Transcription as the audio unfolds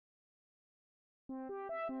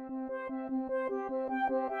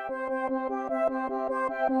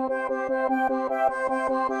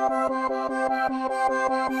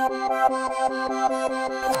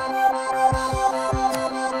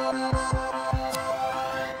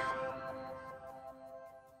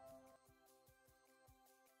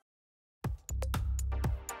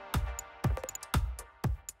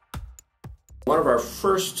One of our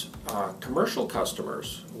first commercial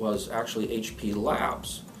customers was actually HP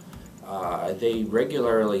Labs. They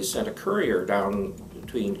regularly sent a courier down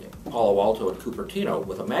between Palo Alto and Cupertino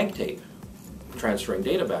with a mag tape, transferring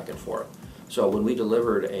data back and forth. So when we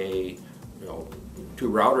delivered two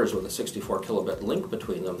routers with a 64 kilobit link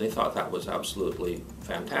between them, they thought that was absolutely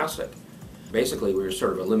fantastic. Basically, we were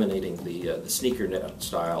sort of eliminating the sneaker net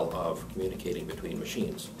style of communicating between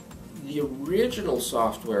machines. The original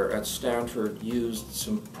software at Stanford used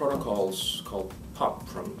some protocols called PUP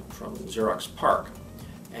from Xerox PARC,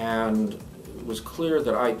 and it was clear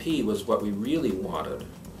that IP was what we really wanted.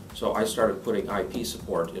 So I started putting IP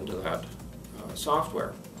support into that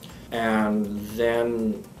software. And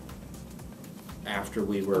then after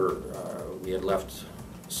we had left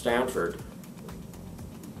Stanford,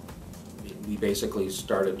 we basically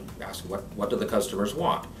started asking what do the customers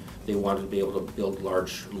want? They wanted to be able to build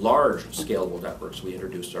large scalable networks. We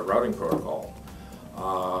introduced our routing protocol.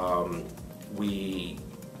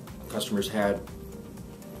 Customers had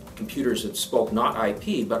computers that spoke not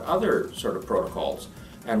IP but other sort of protocols,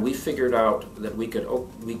 and we figured out that we could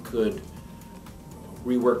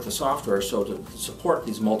rework the software so to support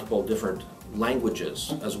these multiple different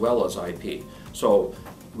languages as well as IP. So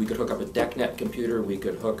we could hook up a DECnet computer, we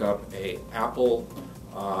could hook up a Apple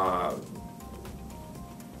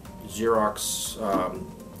Xerox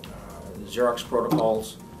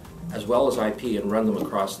protocols as well as IP and run them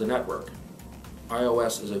across the network.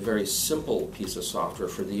 iOS is a very simple piece of software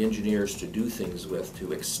for the engineers to do things with,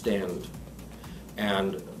 to extend.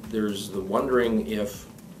 And there's the wondering if,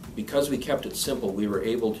 because we kept it simple, we were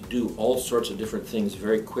able to do all sorts of different things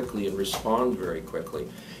very quickly and respond very quickly.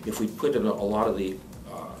 If we put in a lot of the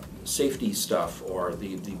safety stuff or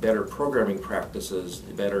the better programming practices,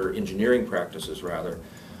 the better engineering practices rather,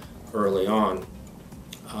 early on,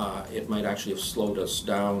 it might actually have slowed us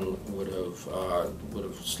down, would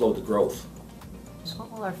have slowed the growth. So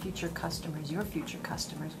what will our future customers, your future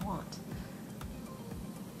customers, want?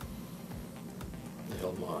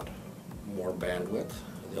 They'll want more bandwidth.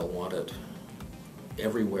 They'll want it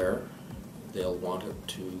everywhere. They'll want it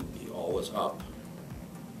to be always up,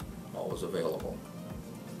 always available.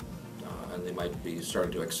 And they might be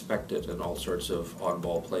starting to expect it in all sorts of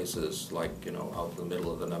oddball places, like, out in the middle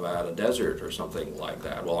of the Nevada desert or something like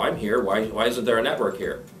that. Well, I'm here, why isn't there a network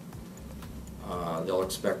here? They'll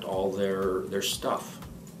expect all their stuff,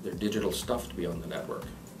 their digital stuff, to be on the network.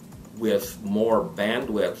 With more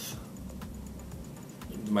bandwidth,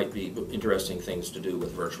 it might be interesting things to do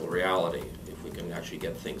with virtual reality. If we can actually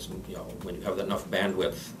get things, when you have enough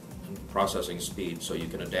bandwidth and processing speed so you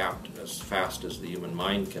can adapt as fast as the human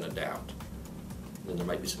mind can adapt, then there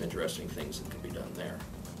might be some interesting things that can be done there.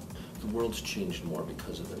 The world's changed more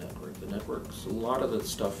because of the network. The networks, a lot of the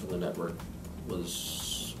stuff in the network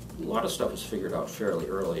a lot of stuff was figured out fairly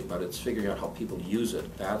early, but it's figuring out how people use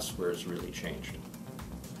it. That's where it's really changed.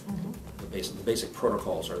 Mm-hmm. The basic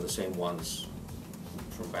protocols are the same ones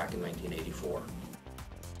from back in 1984.